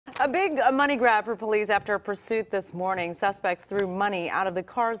A big money grab for police after a pursuit this morning. Suspects threw money out of the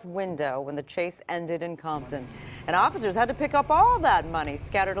car's window when the chase ended in Compton. And officers had to pick up all that money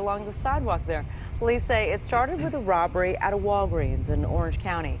scattered along the sidewalk there. Police say it started with a robbery at a Walgreens in Orange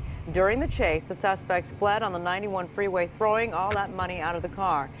County. During the chase, the suspects fled on the 91 freeway, throwing all that money out of the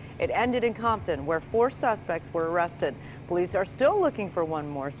car. It ended in Compton, where 4 suspects were arrested. Police are still looking for one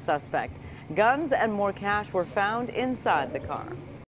more suspect. Guns and more cash were found inside the car.